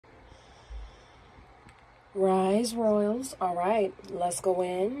Rise Royals. All right, let's go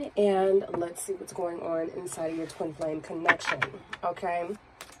in and let's see what's going on inside of your twin flame connection. Okay,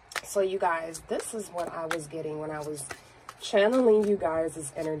 so you guys, this is what I was getting when I was channeling you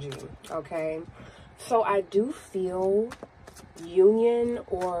guys' energy. Okay, so I do feel union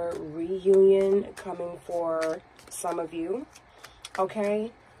or reunion coming for some of you.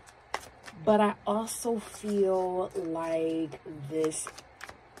 Okay, but I also feel like this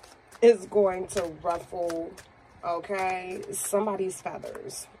is going to ruffle, okay, somebody's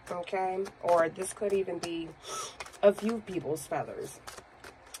feathers, okay? Or this could even be a few people's feathers.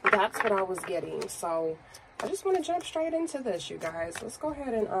 That's what I was getting. So I just want to jump straight into this, you guys. Let's go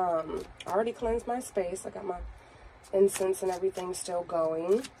ahead and I already cleansed my space. I got my incense and everything still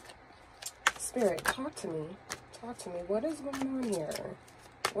going. Spirit, talk to me. Talk to me. What is going on here?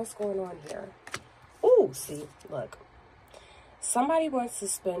 What's going on here? Oh, see, look. Somebody wants to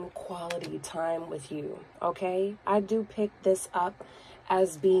spend quality time with you, okay? I do pick this up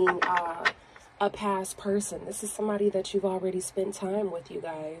as being a past person. This is somebody that you've already spent time with, you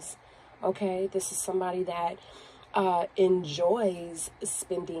guys, okay? This is somebody that enjoys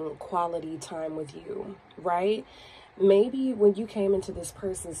spending quality time with you, right? Maybe when you came into this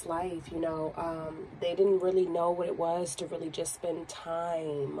person's life, you know, they didn't really know what it was to really just spend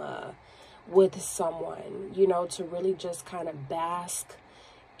time with someone, you know, to really just kind of bask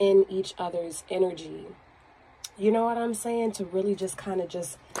in each other's energy. You know what I'm saying? To really just kind of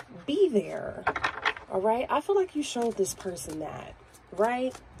just be there. All right. I feel like you showed this person that,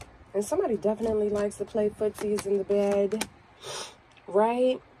 right? And somebody definitely likes to play footsies in the bed,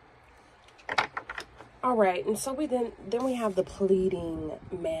 right? All right. And so then we have the pleading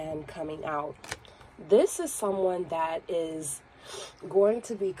man coming out. This is someone that is going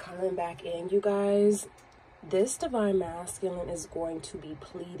to be coming back in, you guys. This divine masculine is going to be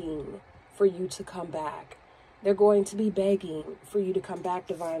pleading for you to come back. They're going to be begging for you to come back,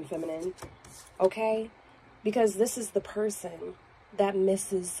 divine feminine, okay? Because this is the person that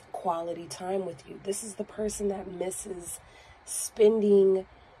misses quality time with you. This is the person that misses spending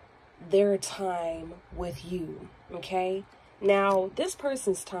their time with you, okay? Now, this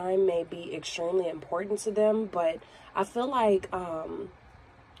person's time may be extremely important to them, but I feel like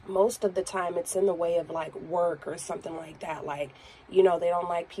most of the time it's in the way of like work or something like that. Like, you know, they don't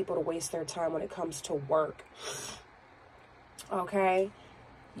like people to waste their time when it comes to work. Okay?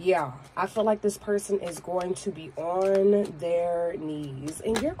 Yeah, I feel like this person is going to be on their knees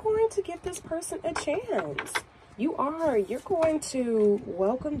and you're going to give this person a chance. You are. You're going to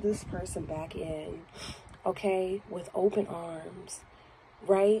welcome this person back in, okay, with open arms,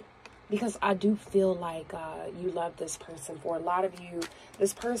 right? Because I do feel like you love this person. For a lot of you,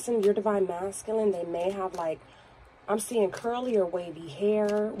 this person, your divine masculine, they may have like, I'm seeing curly or wavy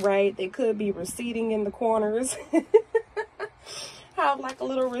hair, right? They could be receding in the corners. Have like a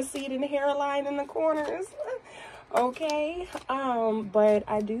little receding hairline in the corners. Okay. But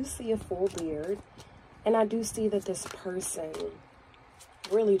I do see a full beard. And I do see that this person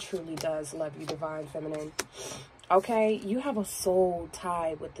really, truly does love you, divine feminine. Okay, you have a soul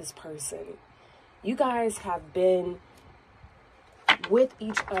tie with this person. You guys have been with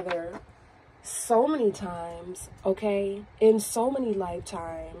each other so many times, okay, in so many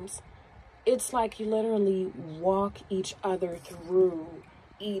lifetimes. It's like you literally walk each other through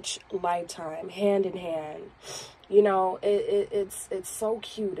each lifetime, hand in hand. You know, it's so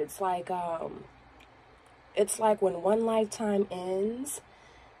cute. It's like when one lifetime ends,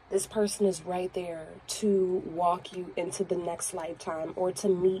 this person is right there to walk you into the next lifetime or to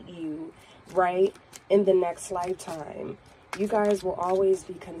meet you right in the next lifetime. You guys will always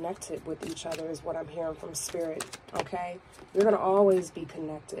be connected with each other is what I'm hearing from spirit, okay? You're going to always be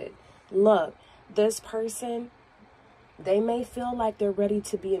connected. Look, this person, they may feel like they're ready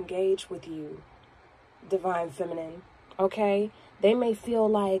to be engaged with you, divine feminine, okay? They may feel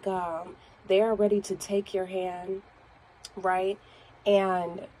like they are ready to take your hand, right?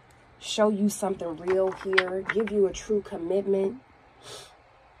 And show you something real here, give you a true commitment,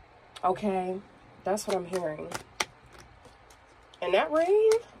 okay? That's what I'm hearing. And that ring,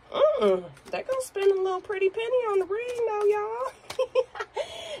 they're gonna spend a little pretty penny on the ring though, y'all.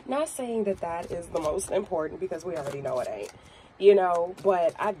 Not saying that that is the most important because we already know it ain't, you know,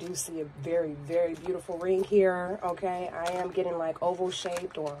 but I do see a very, very beautiful ring here, okay? I am getting like oval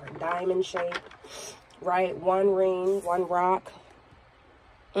shaped or diamond shaped, right? One ring, one rock.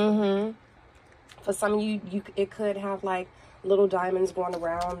 For some of you, it could have like little diamonds going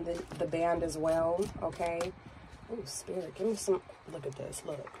around the band as well, okay? Oh, spirit, give me some, look at this,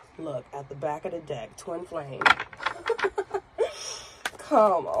 look, at the back of the deck, twin flame.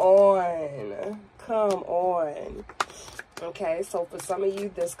 Come on, Come on. Okay, so for some of you,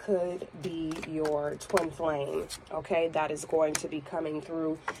 this could be your twin flame. Okay, that is going to be coming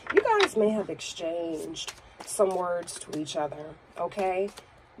through. You guys may have exchanged some words to each other, okay,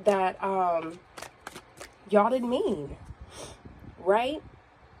 that y'all didn't mean, right?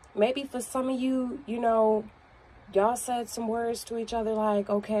 Maybe for some of you, you know, y'all said some words to each other like,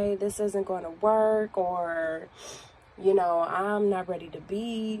 okay, this isn't going to work, or, you know, I'm not ready to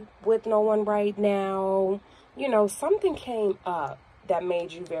be with no one right now. You know, something came up that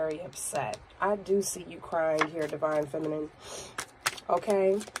made you very upset. I do see you crying here, Divine Feminine.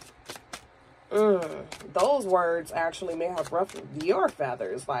 Okay? Those words actually may have ruffled your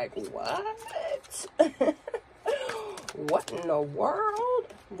feathers. Like, what? What in the world?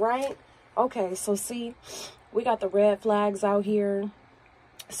 Right? Okay, so see, we got the red flags out here.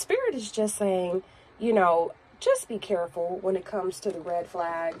 Spirit is just saying, you know, just be careful when it comes to the red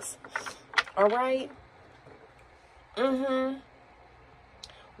flags. All right?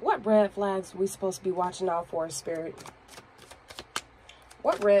 What red flags are we supposed to be watching out for, Spirit?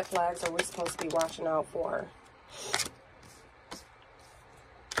 What red flags are we supposed to be watching out for?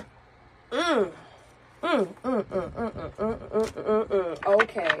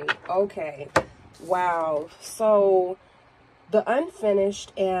 Okay. Wow. So the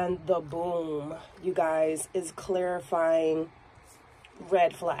unfinished and the boom, you guys, is clarifying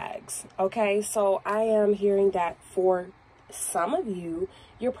red flags. Okay, so I am hearing that for some of you,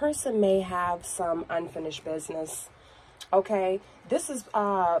 your person may have some unfinished business. Okay, this is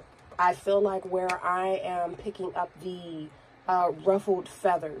I feel like where I am picking up the ruffled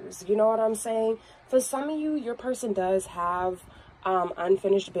feathers. You know what I'm saying? For some of you, your person does have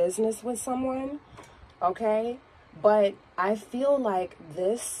unfinished business with someone. Okay, but I feel like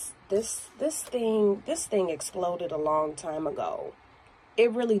this thing exploded a long time ago.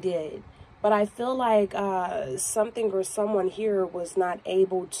 It really did. But I feel like something or someone here was not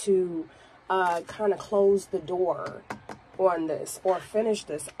able to kind of close the door on this or finish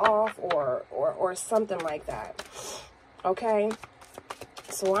this off or something like that. Okay?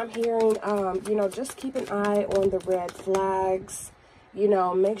 So I'm hearing, you know, just keep an eye on the red flags. You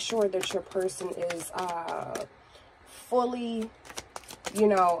know, make sure that your person is fully, you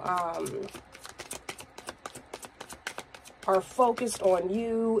know, are focused on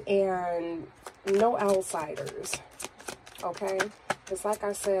you and no outsiders. Okay, because like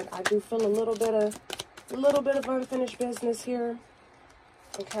I said, I do feel a little bit of unfinished business here.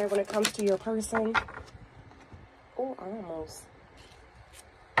 Okay, when it comes to your person. Oh, I almost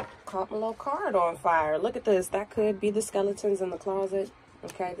caught my little card on fire. Look at this. That could be the skeletons in the closet.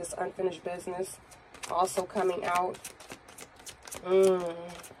 Okay, this unfinished business also coming out.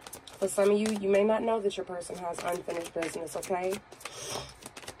 For some of you, you may not know that your person has unfinished business, okay?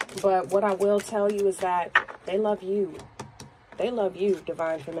 But what I will tell you is that they love you. They love you,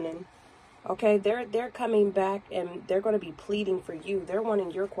 Divine Feminine. Okay, they're coming back and they're going to be pleading for you. They're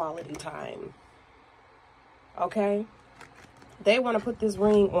wanting your quality time. Okay? They want to put this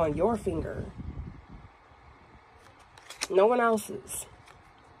ring on your finger. No one else's.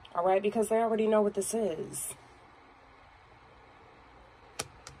 All right? Because they already know what this is.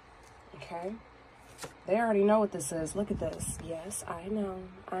 Okay, they already know what this is. Look at this. Yes, I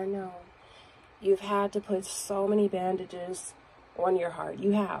know. You've had to put so many bandages on your heart.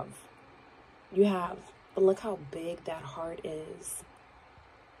 You have. But look how big that heart is.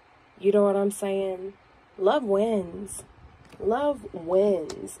 You know what I'm saying? Love wins. Love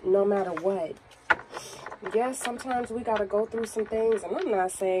wins no matter what. Yes, sometimes we got to go through some things. And I'm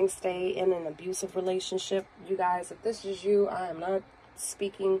not saying stay in an abusive relationship. You guys, if this is you, I am not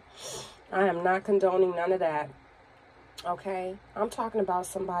speaking. I am not condoning none of that. Okay? I'm talking about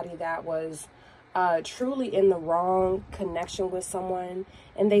somebody that was truly in the wrong connection with someone,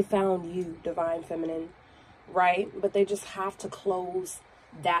 and they found you, Divine Feminine, right? But they just have to close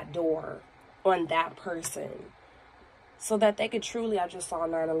that door on that person so that they could truly, I just saw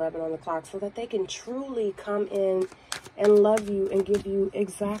 9/11 on the clock, so that they can truly come in and love you and give you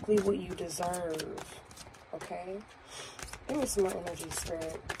exactly what you deserve. Okay? Give me some more energy,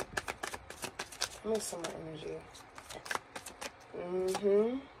 Spirit. Give me some more energy.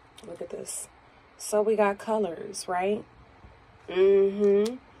 Look at this. So we got colors, right?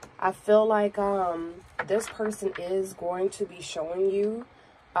 I feel like this person is going to be showing you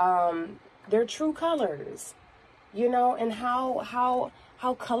their true colors, you know, and how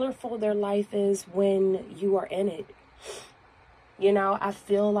colorful their life is when you are in it. You know, I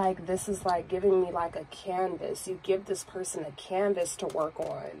feel like this is like giving me like a canvas. You give this person a canvas to work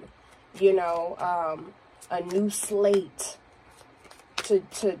on, you know, a new slate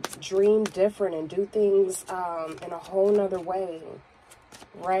to dream different and do things in a whole nother way,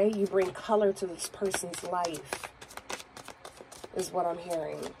 right? You bring color to this person's life, is what I'm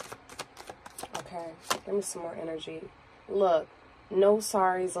hearing. Okay, give me some more energy. Look, no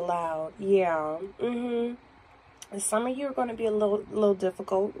sorries allowed. Yeah, and some of you are going to be a little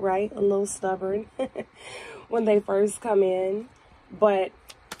difficult, right? A little stubborn when they first come in, but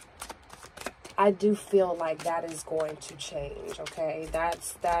I do feel like that is going to change, okay?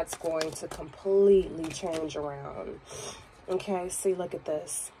 That's going to completely change around. Okay, see, look at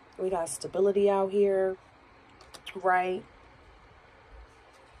this. We got stability out here, right?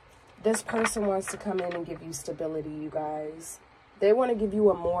 This person wants to come in and give you stability, you guys. They want to give you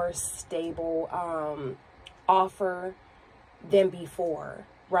a more stable offer than before,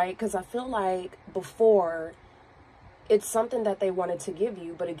 right? Because I feel like before, it's something that they wanted to give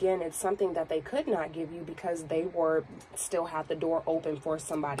you, but again, it's something that they could not give you because they were still had the door open for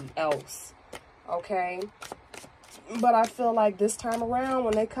somebody else, okay? But I feel like this time around,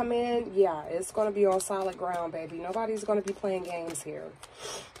 when they come in, yeah, it's going to be on solid ground, baby. Nobody's going to be playing games here,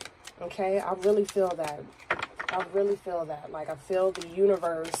 okay? I really feel that. I really feel that. Like, I feel the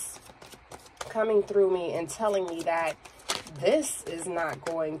universe coming through me and telling me that this is not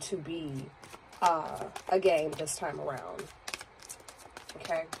going to be a game this time around.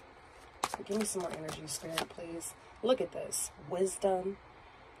 Okay, give me some more energy, Spirit, please. Look at this wisdom,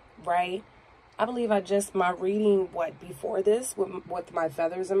 right? I believe my reading before this with my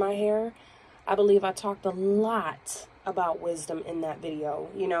feathers in my hair, I believe I talked a lot about wisdom in that video,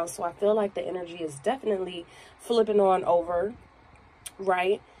 you know, so I feel like the energy is definitely flipping on over,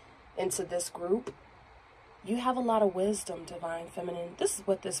 right, into this group. You have a lot of wisdom, Divine Feminine. This is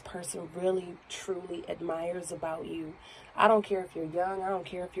what this person really, truly admires about you. I don't care if you're young. I don't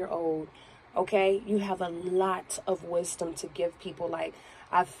care if you're old. Okay? You have a lot of wisdom to give people. Like,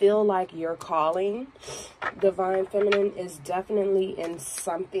 I feel like your calling, Divine Feminine, is definitely in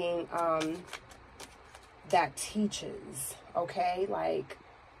something that teaches. Okay? Like,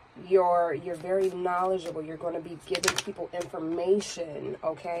 you're very knowledgeable. You're going to be giving people information.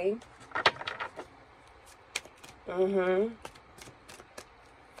 Okay? Give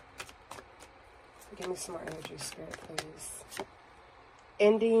me some more energy, Spirit, please.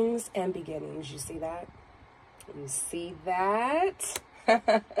 Endings and beginnings. You see that? You see that?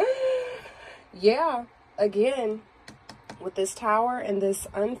 Yeah. Again, with this Tower and this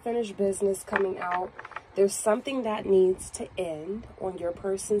unfinished business coming out, there's something that needs to end on your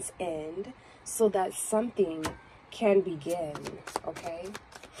person's end so that something can begin. Okay?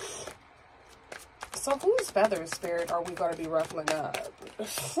 So whose feathers, Spirit, are we going to be ruffling up?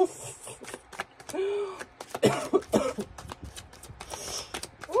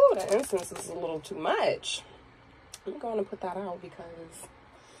 Ooh, the incense is a little too much. I'm going to put that out because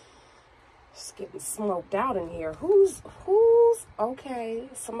it's getting smoked out in here. Who's okay?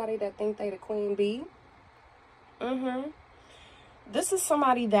 Somebody that think they the queen bee. This is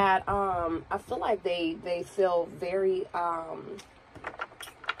somebody that I feel like they feel very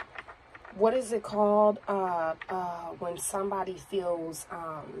what is it called when somebody feels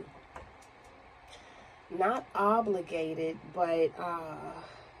not obligated, but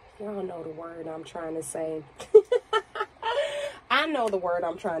y'all know the word I'm trying to say. I know the word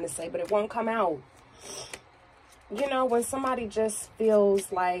I'm trying to say, but it won't come out. You know, when somebody just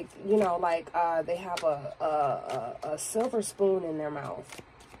feels like, you know, like they have a silver spoon in their mouth.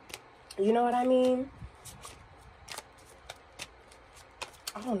 You know what I mean?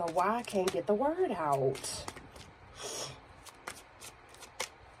 I don't know why I can't get the word out.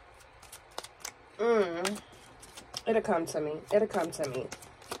 It'll come to me. It'll come to me.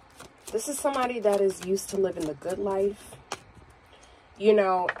 This is somebody that is used to living the good life. You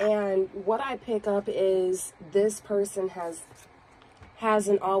know, and what I pick up is this person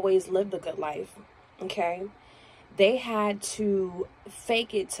hasn't always lived a good life. Okay? They had to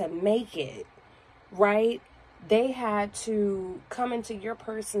fake it to make it. Right? They had to come into your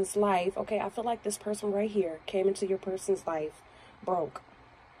person's life. Okay, I feel like this person right here came into your person's life broke.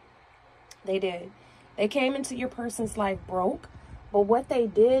 They did. They came into your person's life broke. But what they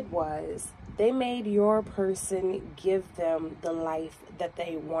did was they made your person give them the life that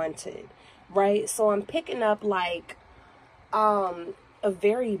they wanted. Right? So I'm picking up like a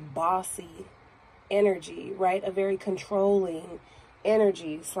very bossy energy. Right? A very controlling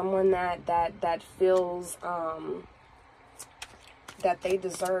energy, someone that feels that they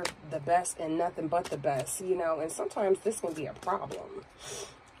deserve the best and nothing but the best, you know, and sometimes this can be a problem,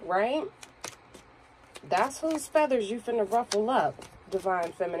 right? That's whose feathers you finna ruffle up,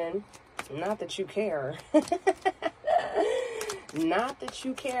 Divine Feminine. Not that you care. Not that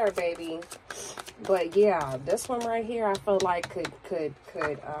you care, baby. But yeah, this one right here, I feel like could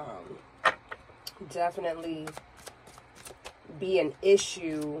definitely be an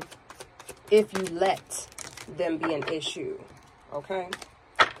issue if you let them be an issue. Okay?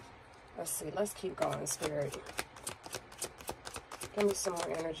 Let's see. Let's keep going, Spirit. Give me some more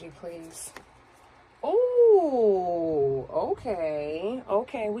energy, please. Oh, okay.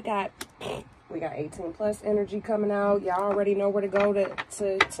 Okay, we got 18 plus energy coming out. Y'all already know where to go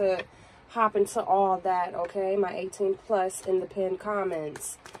to hop into all that, okay? My 18 plus in the pinned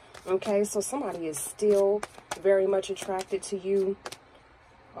comments. Okay, so somebody is still very much attracted to you.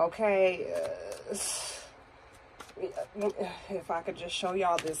 Okay, if I could just show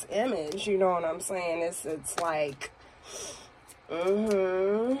y'all this image, you know what I'm saying? It's like,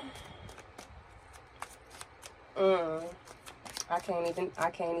 I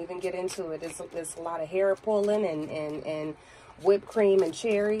can't even get into it. It's a lot of hair pulling and whipped cream and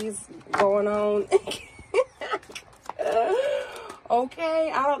cherries going on.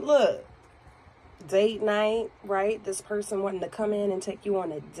 Okay, look. Date night, right? This person wanting to come in and take you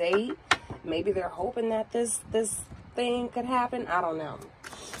on a date. Maybe they're hoping that this thing could happen. I don't know.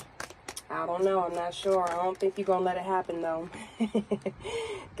 I'm not sure. I don't think you're gonna let it happen though.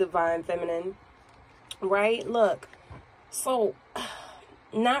 Divine Feminine. Right? Look. So,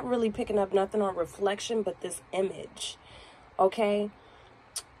 not really picking up nothing on reflection, but this image. Okay?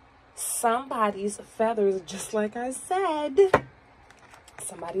 Somebody's feathers, just like I said,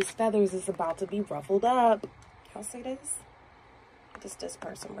 somebody's feathers is about to be ruffled up. Y'all see this? This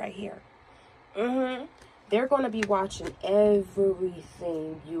person right here. They're going to be watching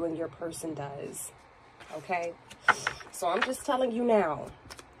everything you and your person does. Okay? So I'm just telling you now.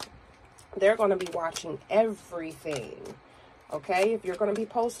 They're going to be watching everything. Okay? If you're going to be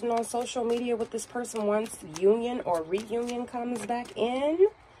posting on social media with this person once union or reunion comes back in,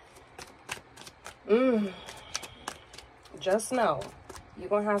 just know you're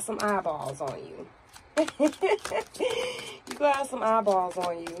going to have some eyeballs on you. You're going to have some eyeballs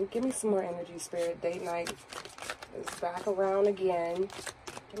on you. Give me some more energy, Spirit. Date night is back around again.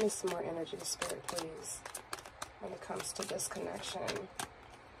 Give me some more energy, Spirit, please, when it comes to this connection.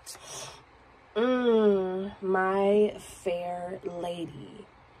 My fair lady.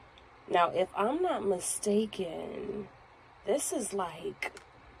 Now, if I'm not mistaken, this is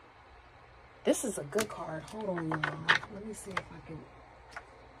a good card. Hold on, y'all. Let me see if I can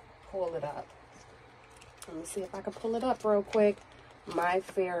pull it up. Let me see if I can pull it up real quick. My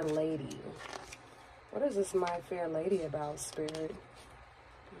fair lady. What is this my fair lady about, Spirit?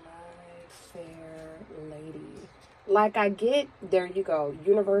 My fair lady. Like I get, there you go,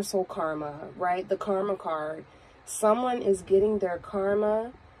 universal karma, right? The karma card. Someone is getting their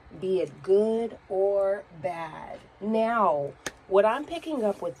karma, be it good or bad. Now, what I'm picking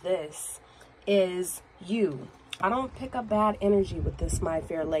up with this is you. I don't pick up bad energy with this, my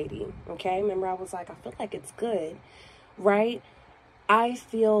fair lady, okay? Remember, I was like, I feel like it's good, right? I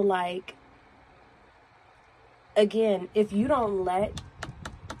feel like, again, if you don't let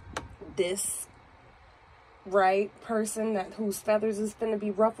this person whose feathers is going to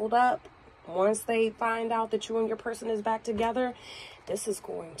be ruffled up, once they find out that you and your person is back together, this is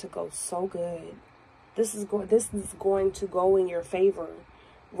going to go so good. This is going to go in your favor,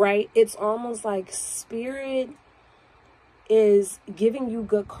 right? It's almost like Spirit is giving you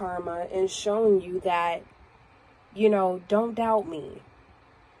good karma and showing you that, you know, don't doubt me.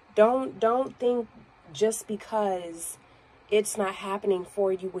 Don't think just because it's not happening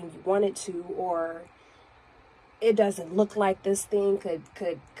for you when you want it to, or it doesn't look like this thing could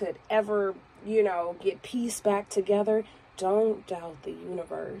ever, you know, get pieced back together. Don't doubt the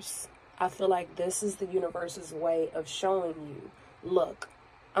universe. I feel like this is the universe's way of showing you, look,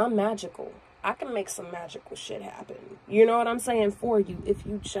 I'm magical. I can make some magical shit happen. You know what I'm saying? For you, if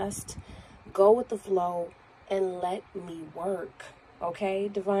you just go with the flow and let me work. Okay,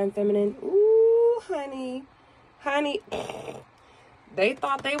 Divine Feminine? Ooh, honey. Honey. They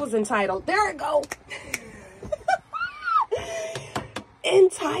thought they was entitled. There it go.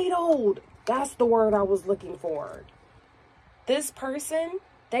 Entitled. That's the word I was looking for. This person,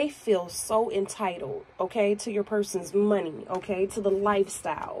 they feel so entitled, okay, to your person's money, okay, to the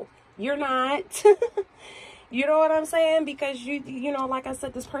lifestyle. You're not. You know what I'm saying? Because you know, like I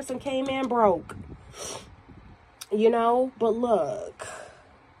said, this person came in broke. You know, but look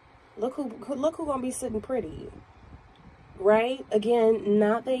who gonna be sitting pretty, right? Again,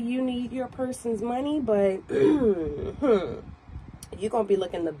 not that you need your person's money, but you're gonna be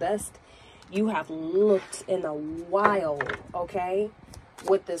looking the best you have looked in a while, okay?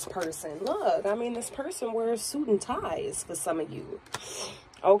 with this person. Look, I mean, this person wears suit and ties for some of you.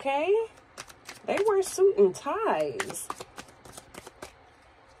 Okay? They wear suit and ties.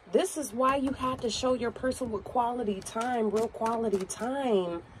 This is why you had to show your person what quality time, real quality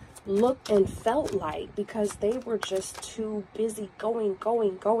time, looked and felt like, because they were just too busy going,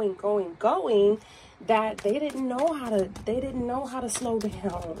 that they didn't know how to slow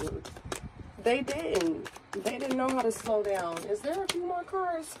down. They didn't know how to slow down. Is there a few more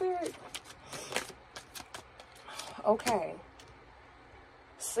cards, Spirit? Okay.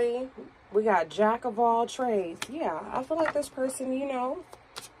 See, we got Jack of all trades. Yeah, I feel like this person, you know.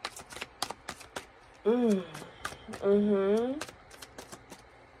 They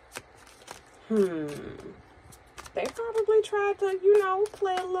probably tried to, you know,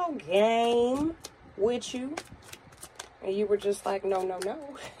 play a little game with you. And you were just like, no, no, no.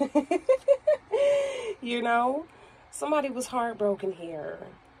 You know, somebody was heartbroken here,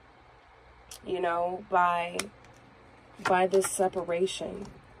 you know, by this separation.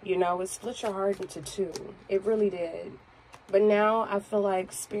 You know, it split your heart into two. It really did. But now I feel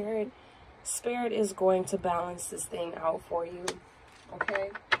like Spirit is going to balance this thing out for you.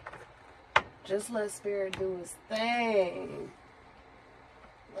 Okay? Just let Spirit do his thing.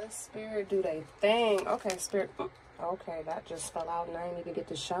 Let Spirit do their thing. Okay, Spirit. Okay, that just fell out and I didn't even get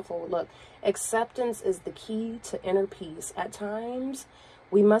to shuffle. Look, acceptance is the key to inner peace. At times,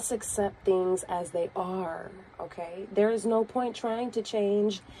 we must accept things as they are, okay? There is no point trying to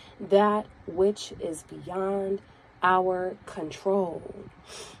change that which is beyond our control,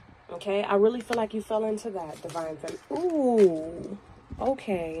 okay? I really feel like you fell into that, Divine Femme. Ooh,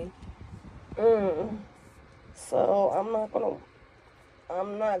 okay. So I'm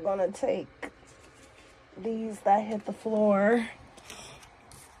not gonna take these that hit the floor,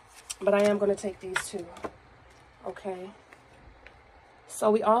 but I am going to take these two. Okay, so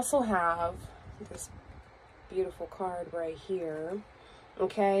we also have this beautiful card right here.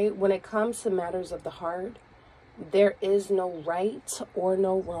 Okay, when it comes to matters of the heart, there is no right or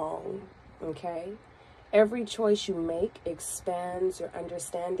no wrong. Okay, every choice you make expands your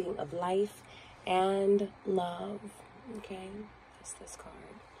understanding of life and love. Okay, that's this card.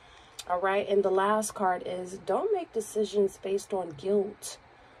 All right, and the last card is, don't make decisions based on guilt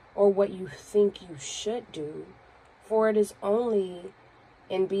or what you think you should do, for it is only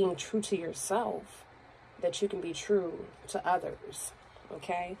in being true to yourself that you can be true to others.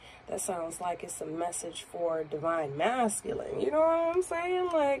 Okay, that sounds like it's a message for Divine Masculine. You know what I'm saying?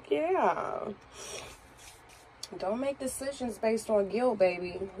 Like, yeah. Don't make decisions based on guilt,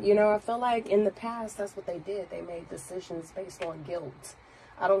 baby. You know, I feel like in the past, that's what they did. They made decisions based on guilt.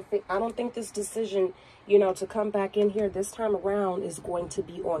 I don't think this decision, you know, to come back in here this time around is going to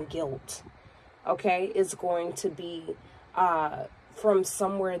be on guilt. Okay? It's going to be from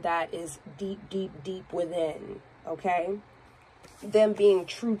somewhere that is deep within. Okay? Them being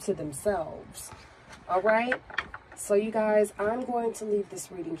true to themselves. All right? So you guys, I'm going to leave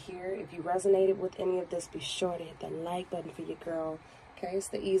this reading here. If you resonated with any of this, be sure to hit that like button for your girl. Okay? It's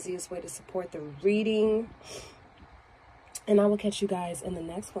the easiest way to support the reading. And I will catch you guys in the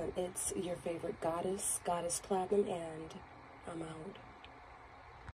next one. It's your favorite goddess, Goddess Platinum, and I'm out.